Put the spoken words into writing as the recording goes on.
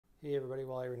Hey everybody,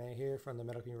 Wally Renee here from the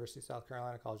Medical University of South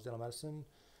Carolina College of Dental Medicine.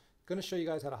 Going to show you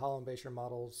guys how to hollow and base your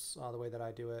models the way that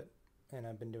I do it, and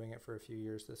I've been doing it for a few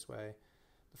years this way.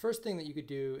 The first thing that you could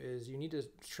do is you need to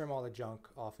trim all the junk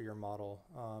off of your model.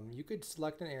 You could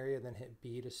select an area, then hit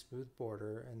B to smooth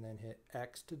border, and then hit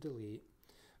X to delete.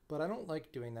 But I don't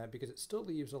like doing that because it still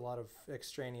leaves a lot of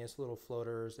extraneous little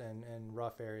floaters and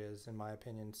rough areas in my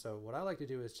opinion. So what I like to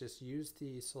do is just use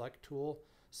the select tool,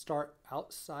 start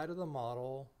outside of the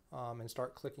model, and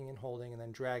start clicking and holding, and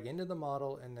then drag into the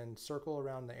model and then circle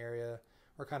around the area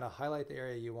or kind of highlight the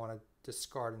area you want to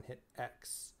discard and hit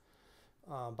X.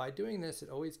 By doing this, it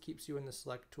always keeps you in the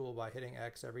select tool by hitting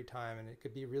X every time, and it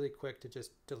could be really quick to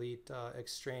just delete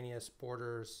extraneous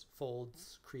borders,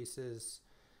 folds, creases,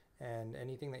 and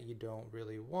anything that you don't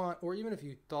really want, or even if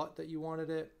you thought that you wanted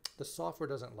it, the software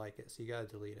doesn't like it, so you got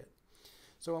to delete it.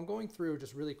 So I'm going through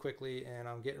just really quickly and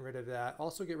I'm getting rid of that.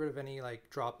 Also get rid of any like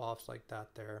drop-offs like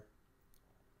that there.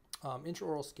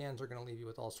 Intraoral scans are going to leave you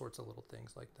with all sorts of little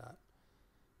things like that.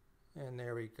 And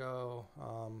there we go.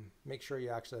 Make sure you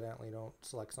accidentally don't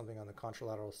select something on the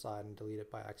contralateral side and delete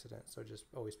it by accident. So just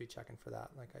always be checking for that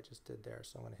like I just did there.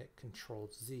 So I'm going to hit Control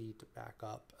Z to back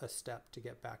up a step to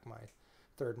get back my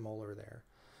third molar there.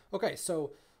 Okay,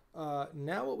 so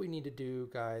now what we need to do,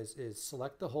 guys, is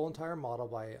select the whole entire model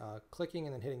by clicking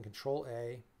and then hitting Control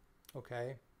A,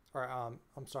 okay? Or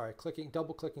I'm sorry,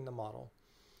 double clicking the model,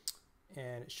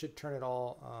 and it should turn it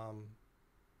all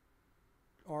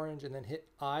orange, and then hit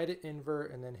I to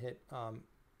invert, and then hit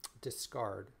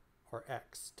discard or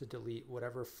X to delete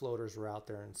whatever floaters were out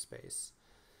there in space.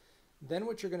 Then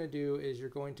what you're going to do is you're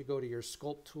going to go to your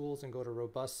sculpt tools and go to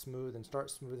robust smooth and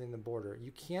start smoothing the border. You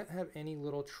can't have any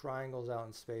little triangles out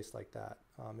in space like that.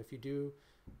 If you do,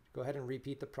 go ahead and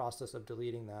repeat the process of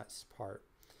deleting that part.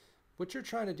 What you're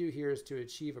trying to do here is to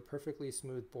achieve a perfectly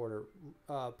smooth border.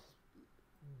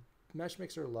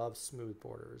 Meshmixer loves smooth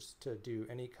borders to do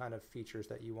any kind of features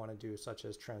that you want to do, such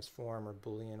as transform or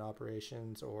Boolean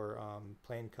operations or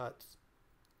plane cuts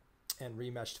and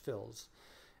remeshed fills.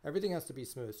 Everything has to be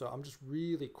smooth, so I'm just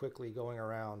really quickly going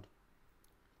around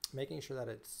making sure that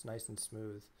it's nice and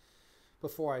smooth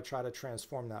before I try to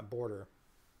transform that border.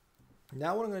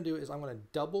 Now what I'm going to do is I'm going to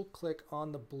double click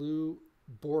on the blue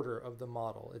border of the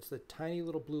model. It's the tiny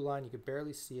little blue line, you can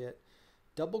barely see it.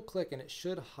 Double click and it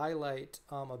should highlight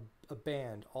a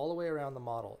band all the way around the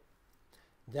model.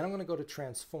 Then I'm going to go to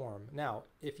transform. Now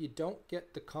if you don't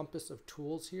get the compass of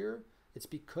tools here, it's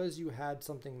because you had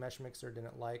something Meshmixer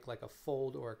didn't like a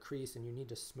fold or a crease, and you need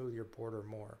to smooth your border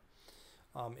more.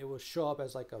 It will show up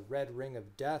as like a red ring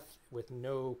of death with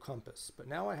no compass. But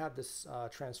now I have this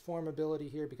transform ability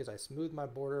here because I smoothed my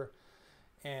border,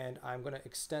 and I'm going to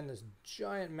extend this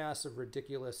giant, massive,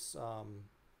 ridiculous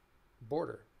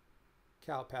border,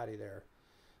 cow patty there.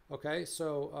 Okay,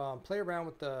 so play around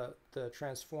with the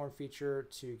transform feature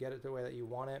to get it the way that you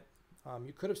want it.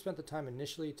 You could have spent the time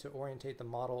initially to orientate the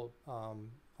model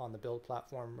on the build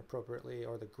platform appropriately,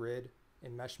 or the grid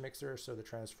in Meshmixer, so the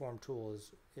transform tool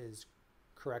is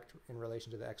correct in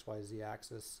relation to the XYZ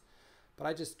axis. But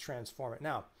I just transform it.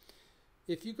 Now,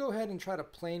 if you go ahead and try to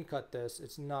plane cut this,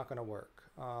 it's not going to work.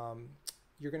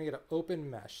 You're going to get an open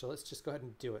mesh. So let's just go ahead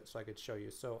and do it so I could show you.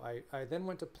 So I then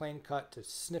went to plane cut to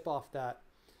snip off that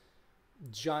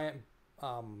giant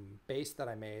base that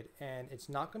I made, and it's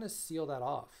not going to seal that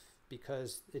off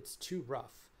because it's too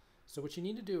rough. So what you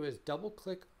need to do is double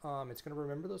click, it's going to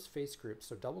remember those face groups,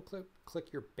 so double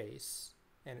click your base,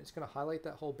 and it's going to highlight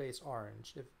that whole base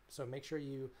orange. So make sure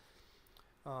you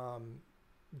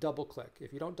double click.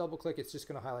 If you don't double click, it's just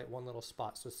going to highlight one little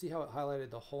spot. So see how it highlighted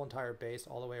the whole entire base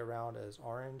all the way around as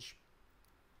orange?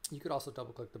 You could also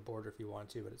double click the border if you want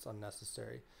to, but it's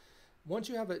unnecessary. Once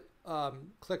you have it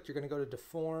clicked, you're going to go to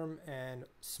deform and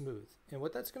smooth. And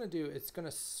what that's going to do, it's going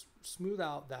to smooth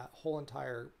out that whole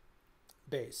entire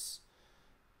base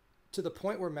to the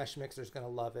point where Meshmixer is going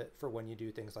to love it for when you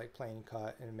do things like plane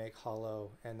cut and make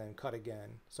hollow and then cut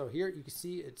again. So here you can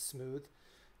see it's smooth.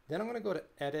 Then I'm going to go to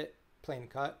edit plane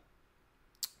cut.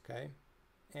 Okay.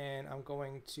 And I'm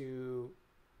going to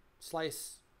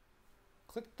slice,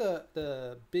 click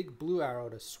the big blue arrow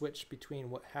to switch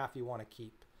between what half you want to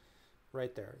keep.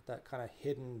 Right there, that kind of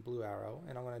hidden blue arrow,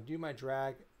 and I'm going to do my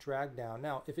drag down.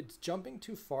 Now if it's jumping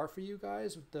too far for you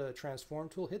guys with the transform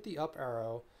tool, hit the up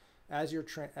arrow as you're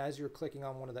clicking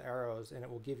on one of the arrows, and it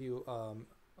will give you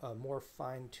a more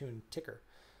fine-tuned ticker.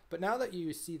 But now that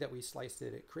you see that we sliced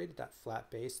it, it created that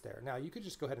flat base there. Now you could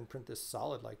just go ahead and print this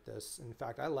solid like this. In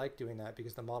fact, I like doing that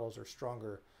because the models are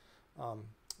stronger.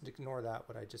 Ignore that,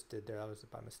 what I just did there, that was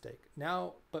by mistake.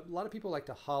 Now, but a lot of people like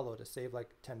to hollow to save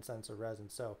like 10 cents of resin.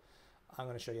 So I'm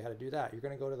going to show you how to do that. You're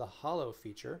going to go to the hollow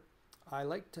feature. I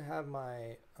like to have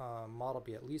my model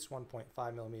be at least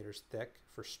 1.5 millimeters thick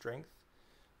for strength.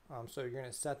 So you're going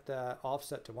to set that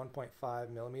offset to 1.5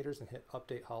 millimeters and hit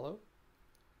update hollow.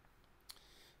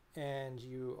 And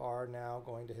you are now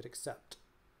going to hit accept.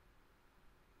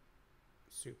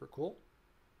 Super cool.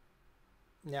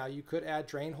 Now you could add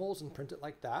drain holes and print it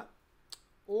like that.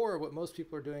 Or what most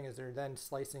people are doing is they're then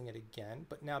slicing it again.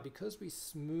 But now because we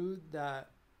smoothed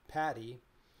that patty,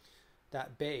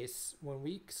 that base, when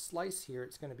we slice here,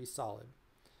 it's going to be solid.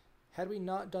 Had we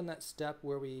not done that step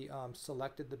where we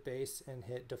selected the base and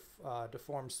hit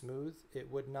deform smooth, it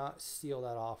would not seal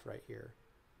that off right here.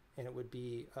 And it would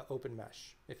be open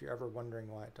mesh, if you're ever wondering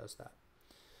why it does that.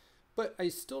 But I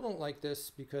still don't like this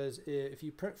because if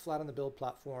you print flat on the build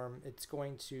platform, it's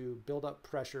going to build up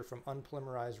pressure from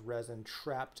unpolymerized resin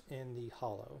trapped in the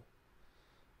hollow.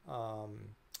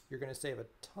 You're going to save a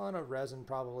ton of resin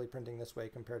probably printing this way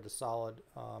compared to solid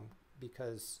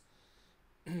because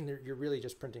you're really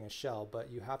just printing a shell,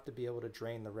 but you have to be able to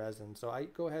drain the resin. So I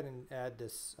go ahead and add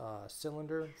this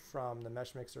cylinder from the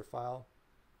Mesh Mixer file.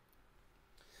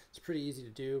 It's pretty easy to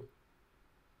do.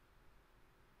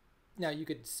 Now you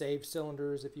could save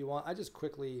cylinders if you want. I just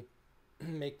quickly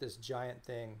make this giant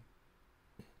thing,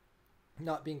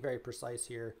 not being very precise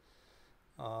here.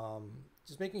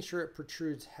 Just making sure it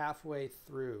protrudes halfway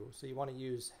through. So you want to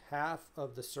use half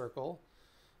of the circle.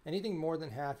 Anything more than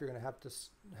half, you're going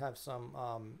to have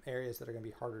some areas that are going to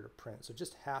be harder to print. So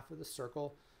just half of the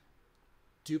circle,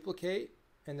 duplicate,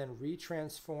 and then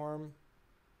retransform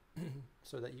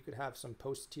so that you could have some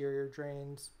posterior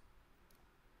drains.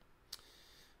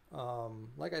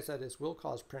 Like I said, this will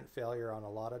cause print failure on a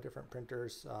lot of different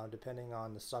printers depending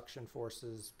on the suction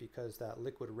forces because that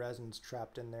liquid resin's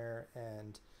trapped in there,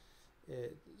 and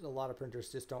a lot of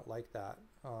printers just don't like that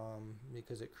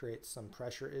because it creates some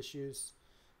pressure issues.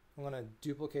 I'm going to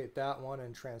duplicate that one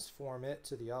and transform it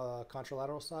to the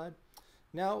contralateral side.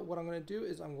 Now what I'm going to do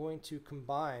is I'm going to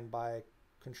combine by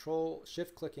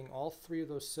Shift clicking all three of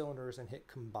those cylinders and hit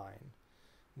combine.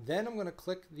 Then I'm going to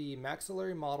click the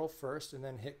maxillary model first and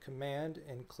then hit Command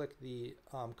and click the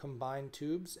combine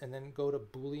tubes and then go to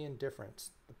Boolean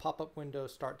difference. The pop-up window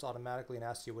starts automatically and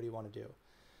asks you what do you want to do.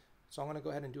 So I'm going to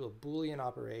go ahead and do a Boolean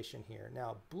operation here.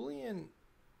 Now Boolean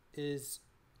is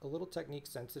a little technique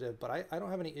sensitive, but I don't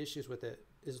have any issues with it.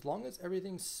 As long as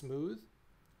everything's smooth,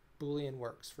 Boolean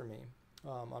works for me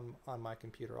on my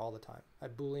computer all the time. I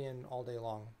Boolean all day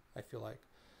long, I feel like.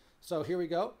 So here we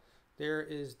go. There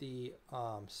is the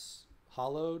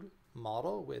hollowed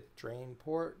model with drain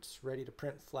ports ready to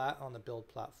print flat on the build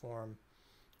platform.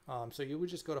 So you would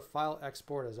just go to File,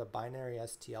 Export as a binary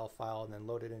STL file, and then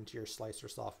load it into your slicer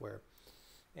software,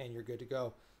 and you're good to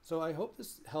go. So I hope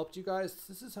this helped you guys.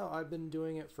 This is how I've been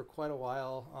doing it for quite a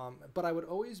while, but I would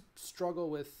always struggle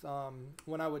with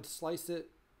when I would slice it,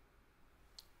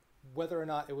 whether or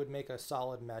not it would make a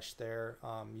solid mesh there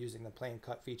using the plane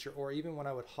cut feature, or even when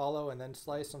I would hollow and then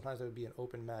slice, sometimes it would be an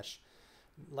open mesh.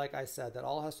 Like I said, that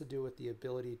all has to do with the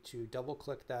ability to double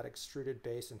click that extruded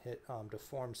base and hit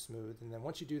deform smooth. And then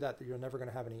once you do that, you're never going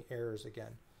to have any errors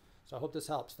again. So I hope this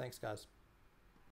helps. Thanks, guys.